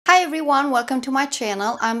Hi everyone, welcome to my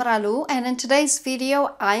channel. I'm Ralu, and in today's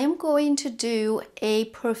video I am going to do a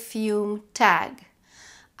perfume tag.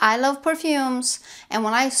 I love perfumes, and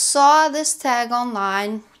when I saw this tag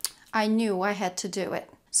online, I knew I had to do it.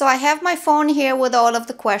 So I have my phone here with all of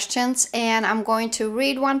the questions, and I'm going to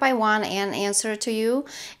read one by one and answer to you,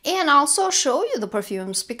 and also show you the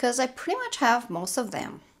perfumes because I pretty much have most of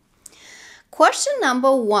them. Question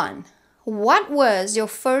number 1. What was your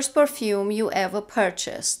first perfume you ever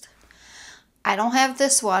purchased? I don't have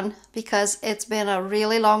this one because it's been a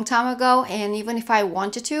really long time ago, and even if I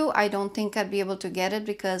wanted to, I don't think I'd be able to get it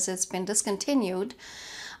because it's been discontinued.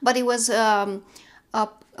 But it was a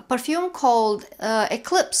perfume called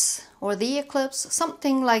Eclipse, or the Eclipse,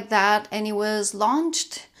 something like that, and it was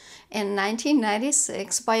launched in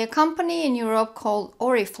 1996 by a company in Europe called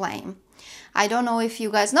Oriflame. I don't know if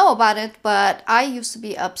you guys know about it, but I used to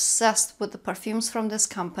be obsessed with the perfumes from this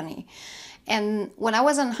company. And when I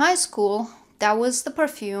was in high school, that was the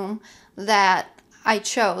perfume that I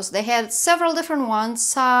chose. They had several different ones,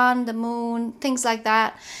 sun, the moon, things like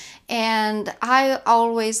that. And I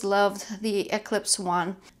always loved the Eclipse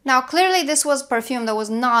one. Now, clearly this was perfume that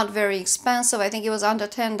was not very expensive. I think it was under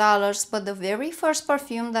 $10, but the very first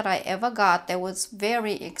perfume that I ever got that was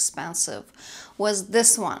very expensive was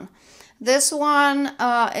this one. This one,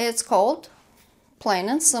 it's called, plain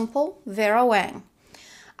and simple, Vera Wang.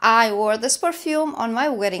 I wore this perfume on my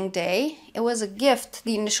wedding day. It was a gift.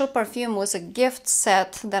 The initial perfume was a gift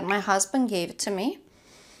set that my husband gave to me.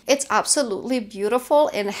 It's absolutely beautiful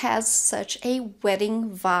and has such a wedding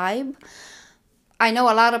vibe. I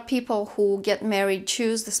know a lot of people who get married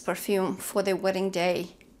choose this perfume for their wedding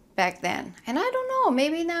day back then. And I don't know,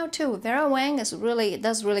 maybe now too. Vera Wang does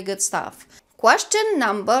really good stuff. Question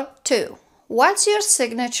number 2. What's your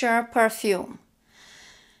signature perfume?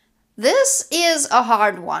 This is a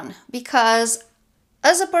hard one because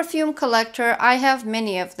as a perfume collector, I have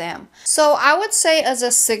many of them. So I would say as a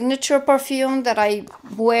signature perfume that I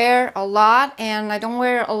wear a lot, and I don't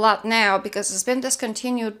wear a lot now because it's been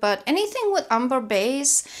discontinued, but anything with amber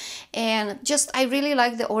base, and just I really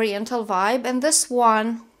like the oriental vibe, and this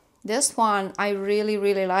one I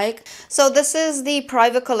really like. So this is the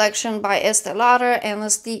private collection by Estee Lauder, and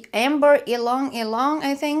it's the Amber Ylang Ylang,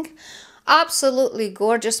 I think. Absolutely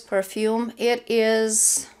gorgeous perfume. It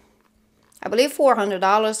is, I believe,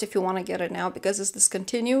 $400 if you want to get it now because it's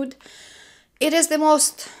discontinued. It is the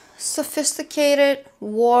most sophisticated,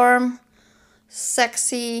 warm,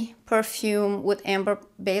 sexy perfume with amber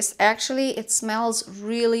base. Actually, it smells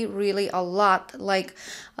really a lot like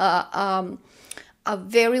a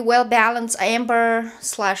very well balanced amber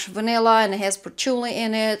 / vanilla, and it has patchouli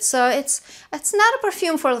in it. So it's not a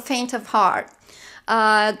perfume for the faint of heart.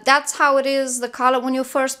 That's how it is, the color when you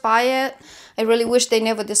first buy it. I really wish they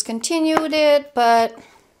never discontinued it, but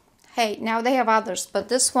hey, now they have others. But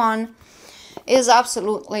this one is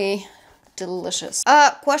absolutely delicious.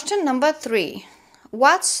 Question number 3.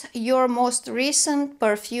 What's your most recent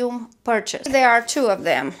perfume purchase? There are 2 of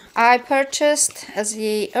them. I purchased as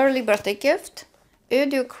the early birthday gift Eau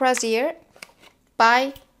de Croisière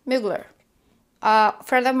by Mugler. A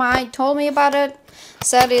friend of mine told me about it,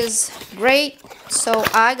 said it's great, so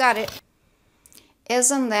I got it.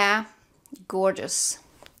 Isn't that gorgeous?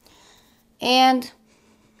 And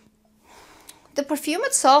the perfume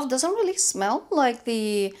itself doesn't really smell like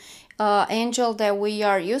the Angel that we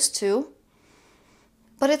are used to,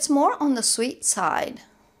 but it's more on the sweet side.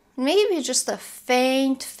 Maybe just a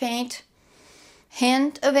faint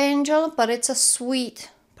hint of Angel, but it's a sweet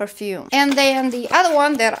perfume. And then the other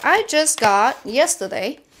one that I just got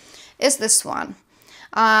yesterday is this one.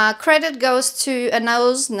 Credit goes to A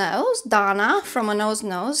Nose Nose, Donna from A Nose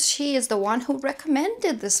Nose. She is the one who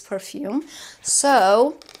recommended this perfume,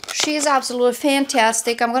 so she's absolutely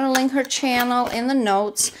fantastic. I'm gonna link her channel in the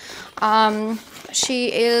notes.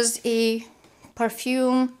 She is a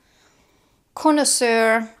perfume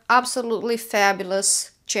connoisseur, absolutely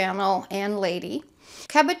fabulous channel and lady.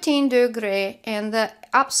 Cabotin de Grès, and the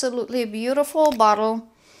absolutely beautiful bottle,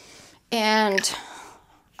 and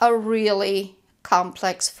a really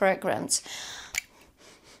complex fragrance.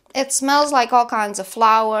 It smells like all kinds of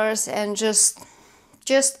flowers and just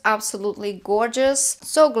absolutely gorgeous.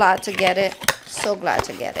 So glad to get it. So glad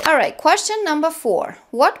to get it. All right, question number 4.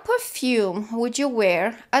 What perfume would you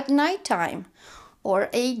wear at nighttime or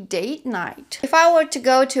a date night? If I were to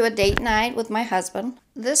go to a date night with my husband,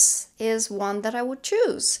 this is one that I would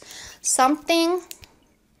choose. Something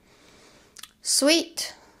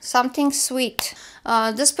sweet. Something sweet.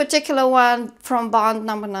 This particular one from Bond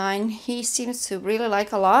number 9, he seems to really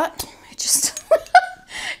like a lot.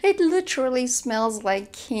 It literally smells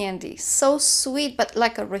like candy. So sweet, but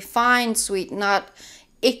like a refined sweet, not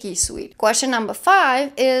icky sweet. Question number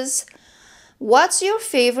 5 is, what's your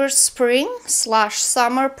favorite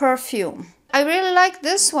spring/summer perfume? I really like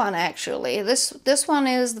this one actually. This one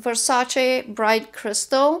is the Versace Bright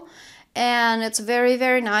Crystal, and it's very,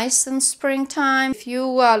 very nice in springtime. If you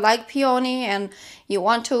like peony and you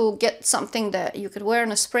want to get something that you could wear in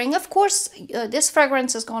the spring, of course this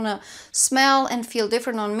fragrance is gonna smell and feel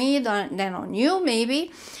different on me than on you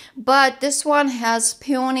maybe, but this one has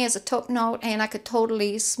peony as a top note and I could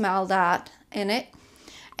totally smell that in it.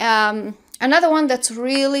 Another one that's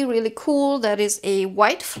really, really cool, that is a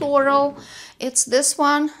white floral. It's this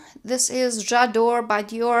one. This is J'adore by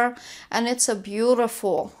Dior, and it's a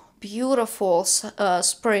beautiful, beautiful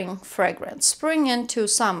spring fragrance. Spring into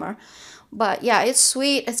summer. But yeah, it's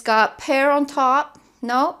sweet. It's got pear on top.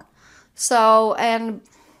 No? So, and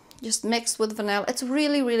just mixed with vanilla. It's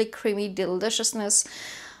really, really creamy deliciousness.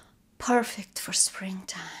 Perfect for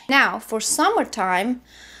springtime. Now, for summertime,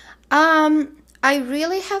 I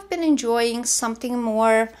really have been enjoying something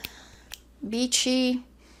more beachy.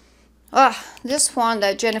 This one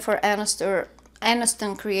that Jennifer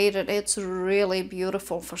Aniston created, it's really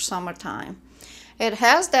beautiful for summertime. It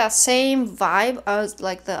has that same vibe as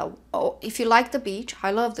like the, if you like the beach, I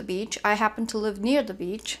love the beach. I happen to live near the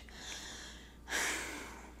beach.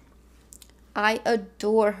 I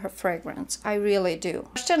adore her fragrance. I really do.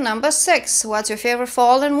 Question number 6. What's your favorite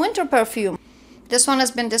fall and winter perfume? This one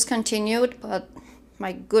has been discontinued, but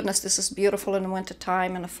my goodness, this is beautiful in the winter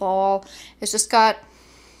time and the fall. It's just got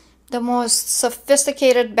the most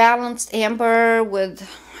sophisticated, balanced amber with,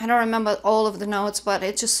 I don't remember all of the notes, but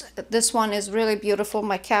it just, this one is really beautiful.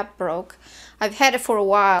 My cap broke. I've had it for a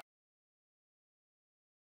while.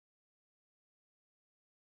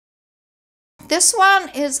 This one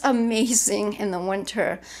is amazing in the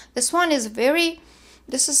winter. This one is very,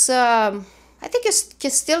 this is, I think you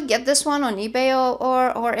can still get this one on eBay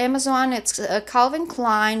or Amazon. It's a Calvin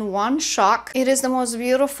Klein One Shock. It is the most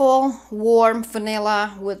beautiful warm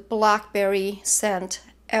vanilla with blackberry scent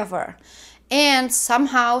ever. And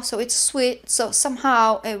somehow, so it's sweet, so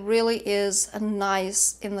somehow it really is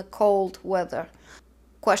nice in the cold weather.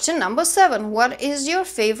 Question number 7. What is your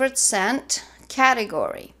favorite scent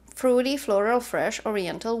category? Fruity, floral, fresh,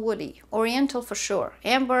 oriental, woody. Oriental for sure.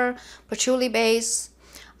 Amber, patchouli base,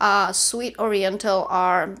 sweet oriental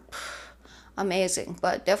are amazing,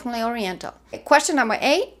 but definitely oriental. Question number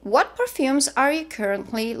 8. What perfumes are you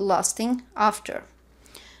currently lusting after?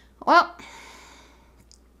 Well,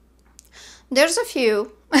 there's a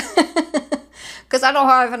few because I don't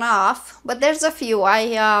have enough, but there's a few.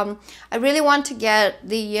 I really want to get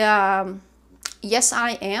the Yes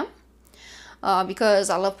I Am because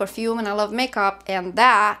I love perfume and I love makeup, and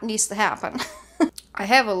that needs to happen. I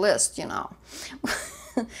have a list, you know.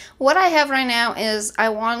 What I have right now is I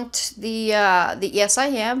want the Yes I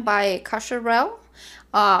Am by Cacharel.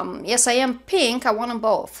 Yes I Am Pink. I want them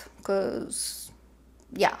both because,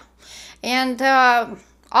 yeah. And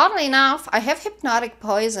oddly enough, I have Hypnotic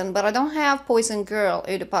Poison, but I don't have Poison Girl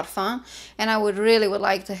Eau de Parfum, and I would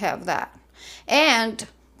like to have that. And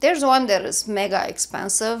there's one that is mega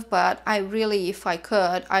expensive, but I really, if I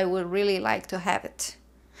could, I would really like to have it.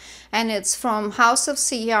 And it's from House of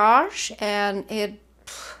Sillage, and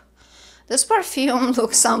this perfume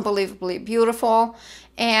looks unbelievably beautiful,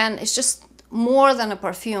 and it's just more than a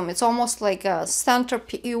perfume. It's almost like a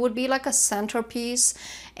centerpiece. It would be like a centerpiece.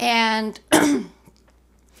 And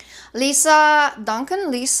Lisa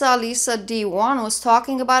D1 was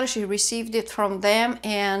talking about it. She received it from them,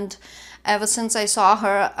 and ever since I saw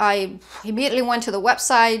her, I immediately went to the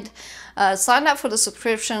website, signed up for the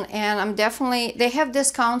subscription, and I'm definitely, they have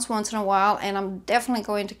discounts once in a while, and I'm definitely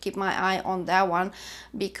going to keep my eye on that one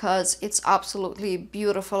because it's absolutely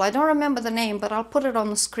beautiful. I don't remember the name, but I'll put it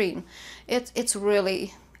on the screen. It's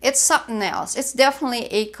really, it's something else. It's definitely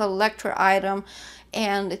a collector item,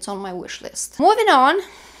 and it's on my wish list. Moving on.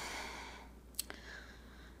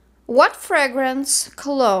 What fragrance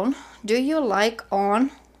cologne do you like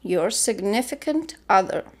on your significant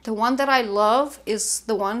other? The one that I love is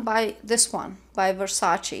the one by this one by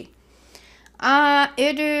Versace. Eau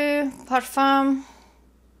de Parfum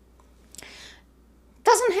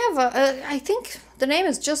doesn't have a, I think the name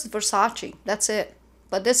is just Versace. That's it.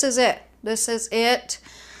 But this is it. This is it.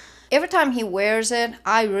 Every time he wears it,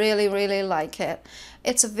 I really, really like it.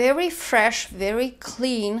 It's very fresh, very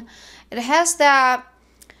clean. It has that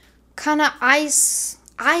kind of ice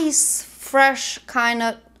fresh kind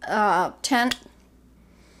of tint.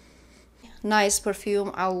 Nice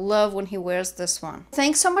perfume. I love when he wears this one.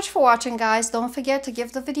 Thanks so much for watching, guys. Don't forget to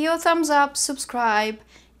give the video a thumbs up, subscribe,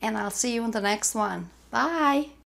 and I'll see you in the next one. Bye!